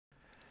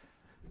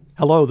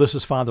Hello, this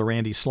is Father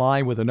Andy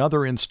Sly with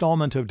another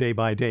installment of Day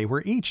by Day,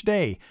 where each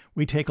day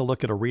we take a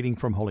look at a reading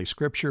from Holy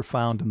Scripture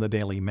found in the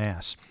daily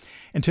Mass.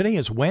 And today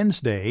is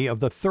Wednesday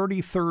of the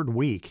 33rd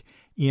week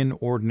in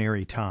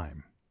Ordinary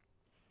Time.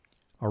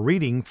 A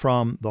reading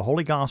from the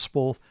Holy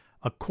Gospel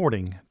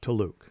according to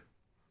Luke.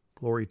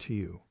 Glory to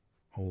you,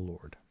 O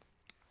Lord.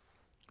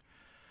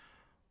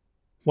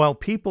 While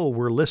people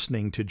were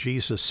listening to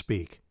Jesus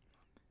speak,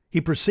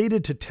 he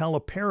proceeded to tell a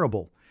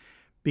parable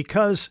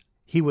because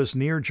he was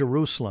near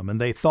Jerusalem, and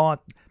they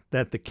thought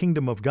that the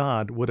kingdom of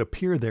God would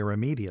appear there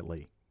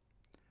immediately.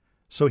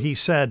 So he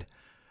said,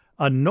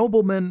 "A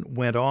nobleman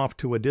went off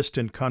to a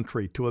distant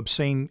country to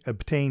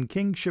obtain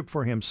kingship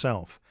for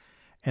himself,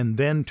 and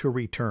then to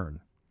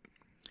return.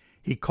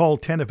 He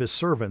called 10 of his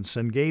servants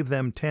and gave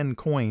them 10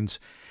 coins,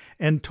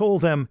 and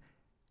told them,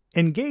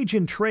 'Engage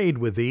in trade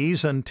with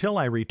these until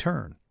I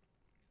return.'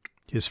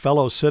 His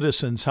fellow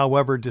citizens,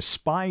 however,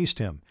 despised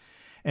him,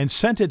 and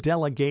sent a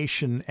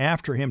delegation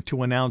after him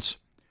to announce,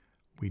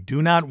 'We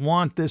do not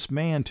want this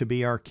man to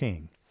be our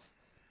king.'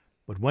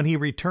 But when he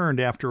returned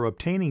after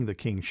obtaining the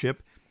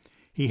kingship,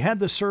 he had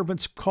the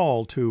servants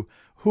called to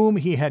whom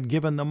he had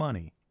given the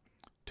money,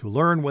 to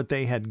learn what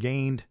they had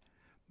gained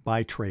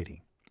by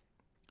trading.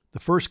 The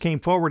first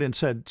came forward and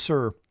said,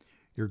 'Sir,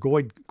 your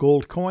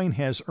gold coin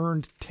has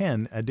earned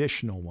 10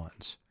 additional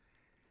ones.'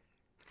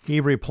 He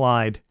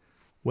replied,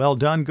 'Well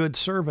done, good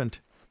servant.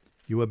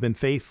 You have been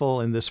faithful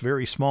in this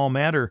very small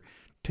matter.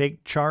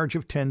 Take charge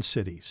of 10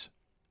 cities.'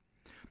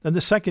 Then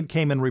the second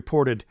came and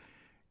reported,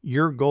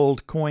 'Your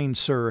gold coin,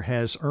 sir,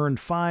 has earned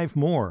 5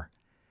 more.'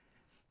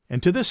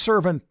 And to this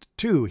servant,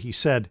 too, he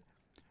said,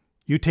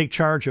 'You take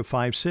charge of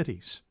 5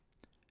 cities.'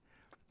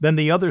 Then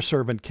the other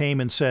servant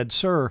came and said,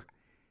 'Sir,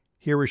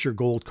 here is your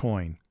gold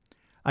coin.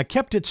 I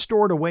kept it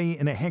stored away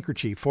in a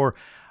handkerchief, for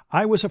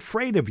I was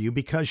afraid of you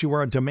because you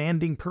are a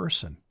demanding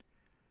person.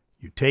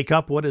 You take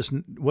up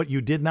what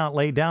you did not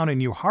lay down,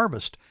 and you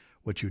harvest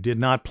what you did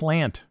not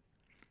plant.'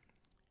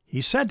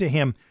 He said to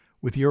him,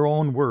 'With your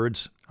own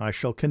words, I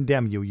shall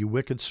condemn you, you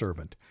wicked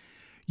servant.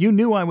 You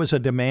knew I was a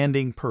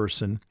demanding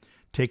person,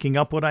 taking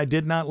up what I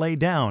did not lay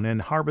down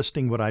and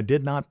harvesting what I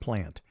did not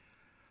plant.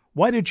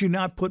 Why did you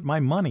not put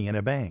my money in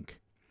a bank?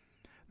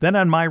 Then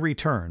on my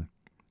return,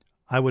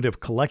 I would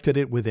have collected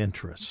it with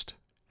interest.'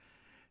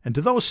 And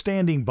to those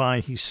standing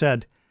by, he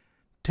said,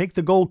 'Take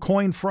the gold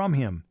coin from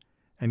him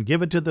and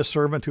give it to the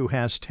servant who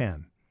has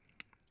 10.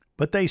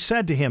 But they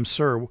said to him,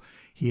 'Sir,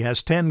 he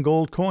has 10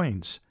 gold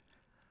coins.'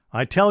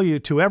 I tell you,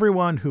 to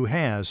everyone who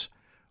has,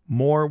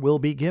 more will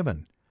be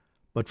given.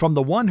 But from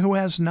the one who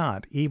has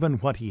not, even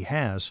what he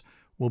has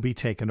will be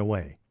taken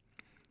away.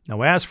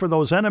 Now as for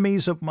those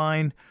enemies of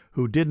mine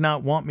who did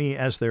not want me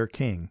as their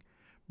king,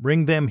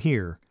 bring them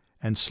here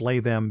and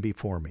slay them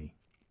before me.'"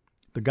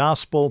 The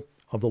Gospel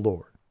of the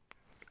Lord.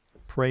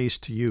 Praise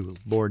to you,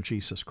 Lord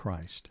Jesus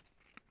Christ.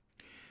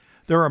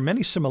 There are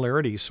many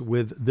similarities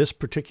with this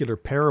particular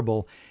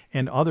parable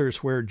and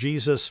others where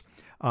Jesus,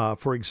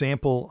 for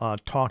example,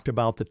 talked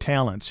about the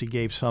talents. He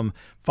gave some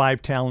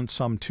 5 talents,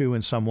 some 2,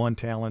 and some 1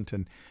 talent,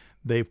 and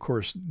they, of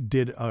course,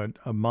 did an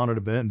amount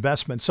of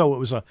investment. So it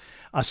was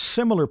a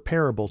similar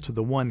parable to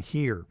the one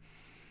here.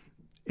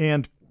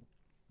 And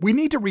we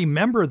need to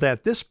remember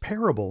that this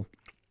parable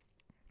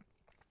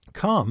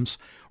comes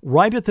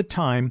right at the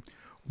time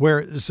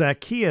where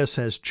Zacchaeus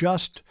has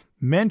just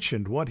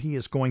mentioned what he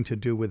is going to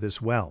do with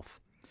his wealth.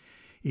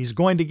 He's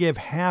going to give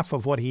half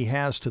of what he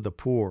has to the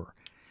poor.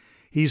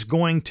 He's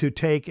going to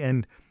take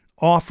and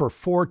offer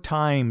 4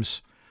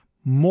 times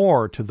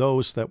more to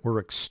those that were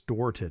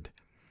extorted.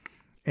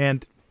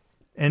 And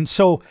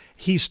so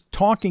he's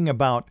talking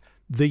about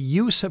the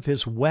use of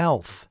his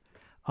wealth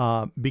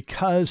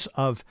because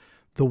of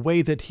the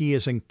way that he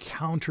has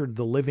encountered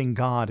the living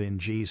God in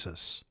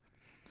Jesus.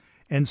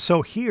 And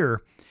so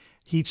here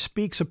he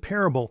speaks a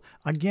parable,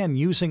 again,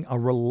 using a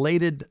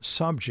related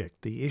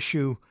subject, the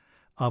issue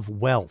of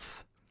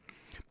wealth.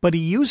 But he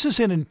uses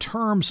it in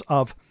terms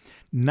of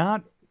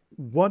not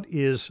what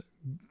is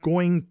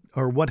going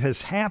or what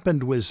has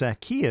happened with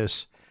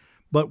Zacchaeus,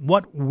 but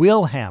what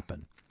will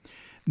happen.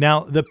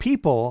 Now, the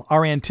people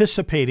are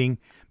anticipating,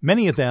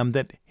 many of them,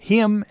 that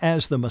him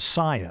as the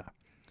Messiah,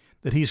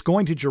 that he's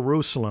going to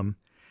Jerusalem,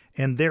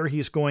 and there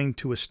he's going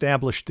to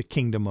establish the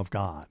kingdom of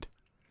God.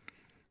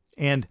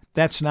 And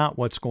that's not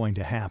what's going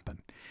to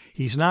happen.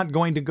 He's not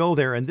going to go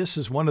there, and this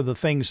is one of the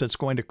things that's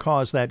going to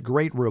cause that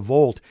great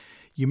revolt.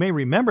 You may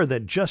remember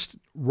that just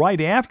right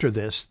after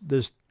this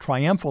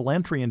triumphal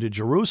entry into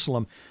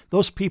Jerusalem,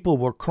 those people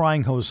were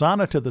crying,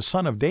 "Hosanna to the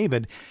Son of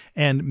David,"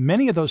 and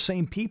many of those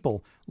same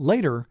people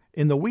later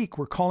in the week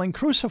were calling,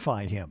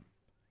 "Crucify him."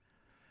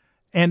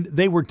 And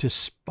they were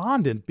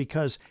despondent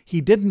because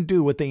he didn't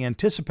do what they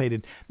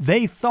anticipated.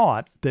 They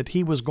thought that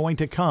he was going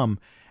to come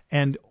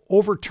and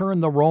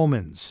overturn the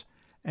Romans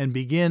and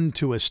begin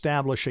to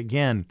establish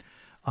again,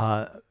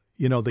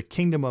 the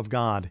kingdom of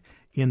God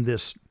in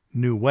this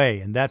new way.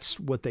 And that's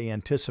what they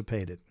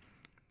anticipated.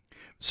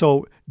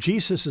 So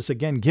Jesus is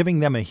again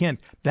giving them a hint.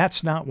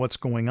 That's not what's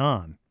going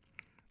on.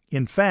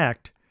 In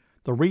fact,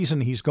 the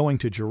reason he's going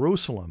to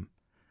Jerusalem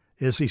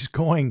is he's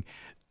going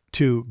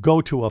to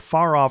go to a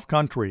far-off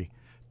country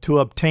to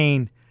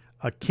obtain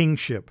a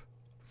kingship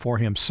for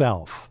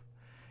himself.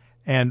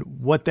 And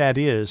what that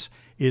is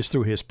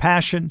through his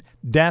passion,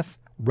 death,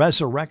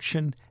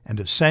 resurrection, and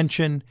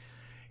ascension,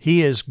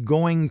 he is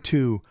going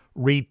to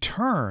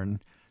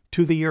return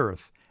to the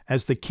earth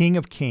as the King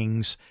of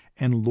Kings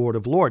and Lord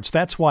of Lords.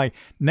 That's why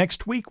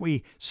next week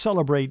we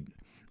celebrate,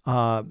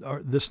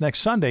 or this next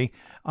Sunday,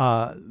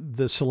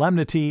 the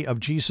solemnity of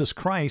Jesus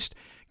Christ,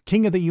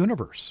 King of the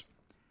universe,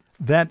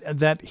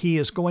 that he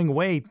is going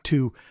away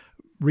to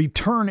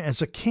return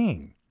as a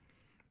king.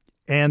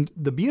 And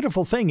the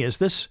beautiful thing is,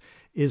 this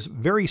is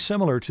very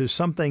similar to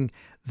something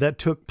that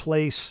took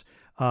place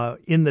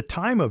in the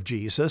time of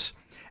Jesus,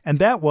 and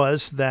that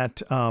was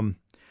that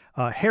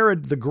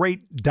Herod the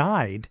Great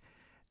died,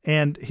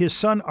 and his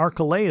son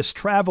Archelaus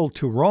traveled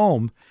to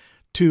Rome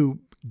to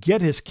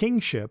get his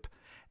kingship,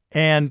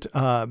 and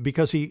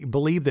because he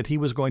believed that he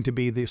was going to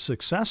be the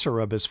successor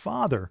of his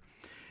father.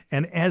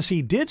 And as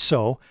he did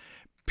so,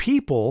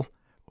 people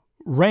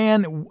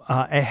ran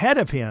ahead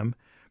of him,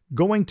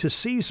 going to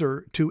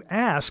Caesar to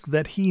ask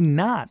that he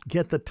not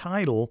get the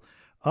title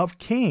of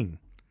king.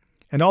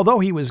 And although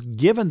he was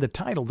given the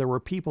title, there were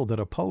people that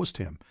opposed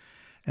him.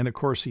 And of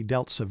course, he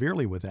dealt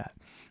severely with that.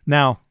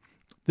 Now,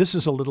 this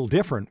is a little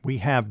different. We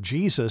have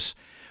Jesus,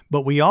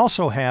 but we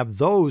also have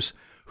those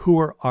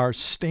who are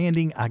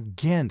standing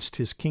against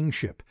his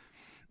kingship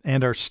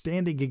and are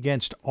standing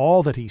against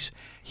all that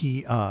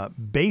he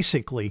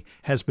basically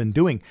has been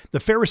doing. The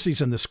Pharisees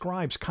and the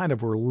scribes kind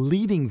of were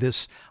leading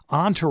this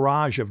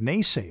entourage of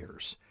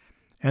naysayers,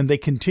 and they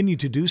continue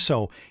to do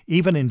so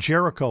even in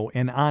Jericho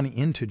and on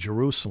into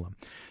Jerusalem.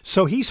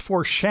 So he's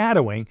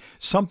foreshadowing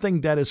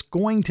something that is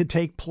going to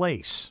take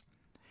place.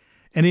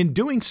 And in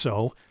doing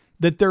so,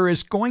 that there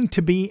is going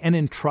to be an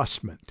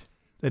entrustment,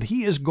 that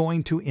he is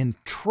going to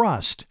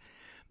entrust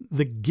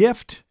the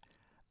gift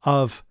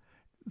of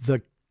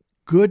the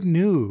good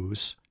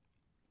news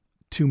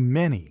to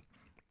many.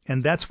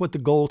 And that's what the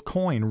gold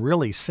coin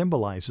really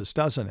symbolizes,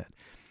 doesn't it?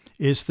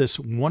 Is this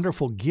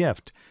wonderful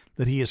gift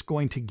that he is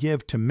going to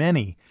give to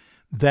many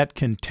that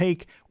can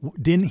take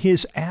in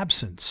his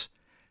absence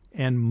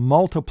and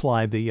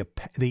multiply the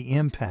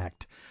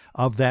impact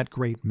of that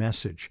great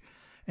message.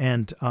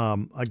 And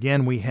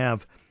again, we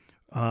have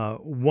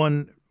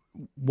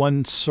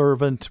one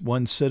servant,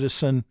 one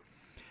citizen,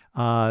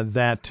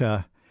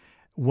 that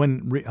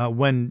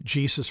when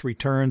Jesus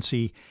returns,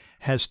 he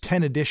has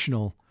 10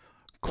 additional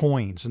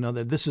coins. Now,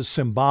 this is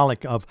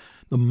symbolic of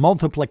the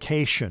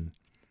multiplication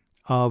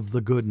of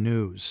the good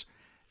news.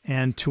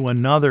 And to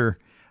another,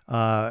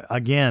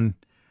 again,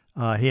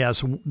 he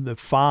has the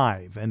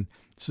 5, and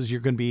says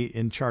you're going to be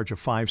in charge of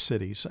 5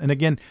 cities. And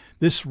again,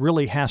 this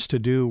really has to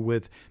do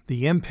with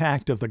the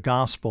impact of the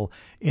gospel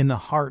in the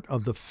heart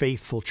of the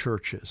faithful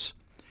churches.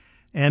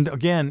 And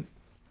again,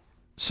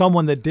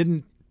 someone that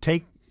didn't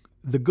take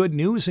the good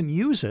news and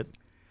use it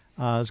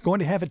is going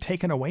to have it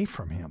taken away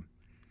from him.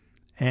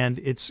 And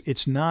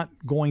it's not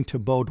going to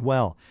bode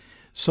well.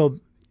 So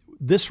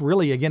this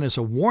really, again, is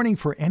a warning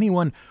for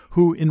anyone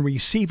who, in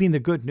receiving the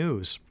good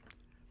news,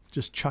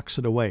 just chucks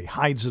it away,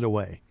 hides it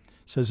away,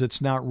 says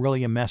it's not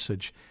really a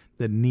message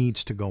that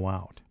needs to go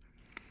out.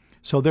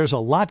 So there's a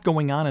lot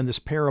going on in this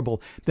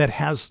parable that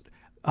has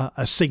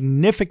a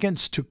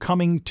significance to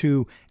coming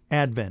to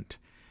Advent.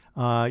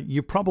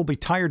 You're probably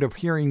tired of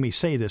hearing me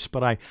say this,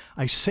 but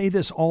I say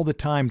this all the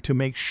time to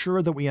make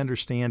sure that we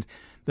understand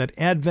that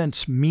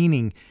Advent's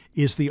meaning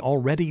is the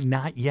already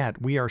not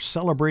yet. We are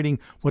celebrating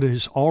what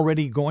is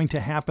already going to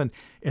happen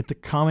at the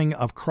coming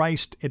of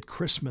Christ at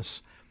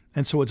Christmas.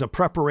 And so it's a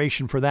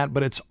preparation for that,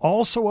 but it's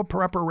also a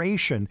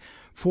preparation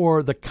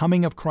for the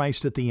coming of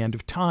Christ at the end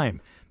of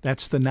time.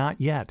 That's the not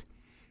yet.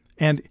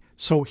 And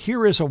so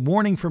here is a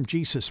warning from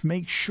Jesus.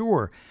 Make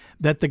sure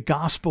that the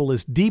gospel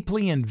is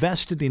deeply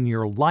invested in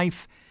your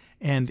life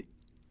and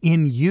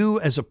in you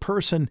as a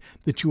person,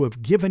 that you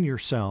have given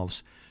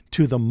yourselves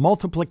to the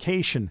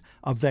multiplication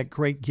of that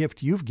great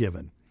gift you've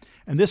given.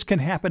 And this can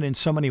happen in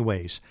so many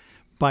ways,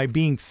 by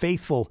being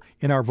faithful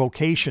in our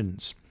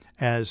vocations,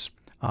 as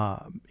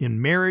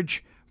in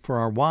marriage, for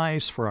our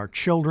wives, for our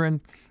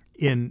children,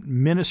 in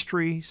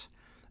ministries,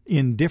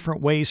 in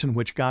different ways in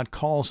which God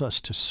calls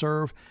us to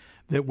serve,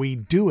 that we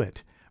do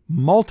it,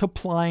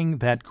 multiplying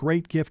that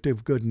great gift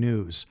of good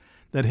news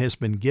that has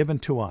been given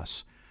to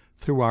us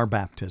through our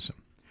baptism.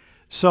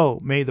 So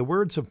may the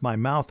words of my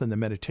mouth and the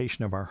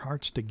meditation of our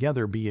hearts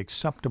together be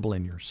acceptable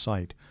in your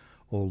sight,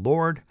 O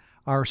Lord,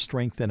 our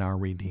strength and our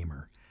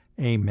Redeemer.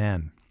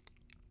 Amen.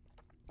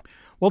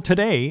 Well,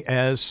 today,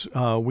 as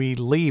we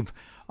leave,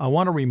 I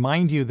want to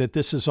remind you that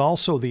this is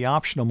also the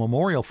optional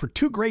memorial for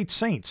 2 great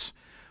saints,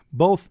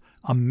 both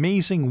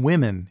amazing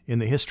women in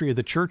the history of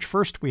the church.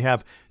 First, we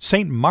have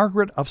St.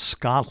 Margaret of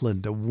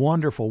Scotland, a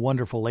wonderful,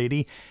 wonderful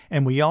lady,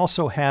 and we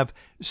also have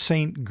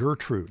St.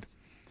 Gertrude.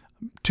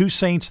 2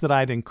 saints that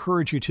I'd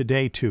encourage you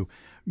today to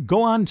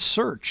go on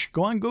search,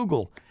 go on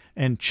Google,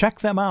 and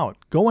check them out.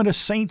 Go into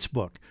Saints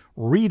Book,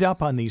 read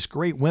up on these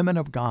great women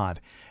of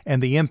God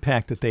and the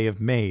impact that they have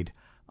made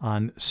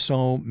on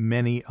so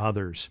many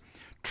others.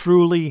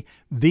 Truly,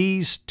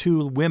 these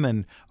two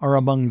women are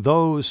among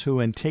those who,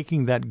 in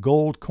taking that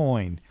gold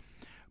coin,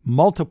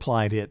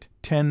 multiplied it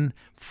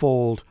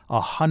tenfold,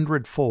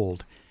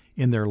 100-fold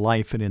in their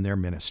life and in their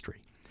ministry.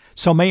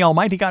 So may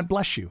Almighty God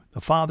bless you,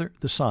 the Father,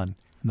 the Son,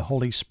 and the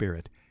Holy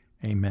Spirit.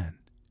 Amen.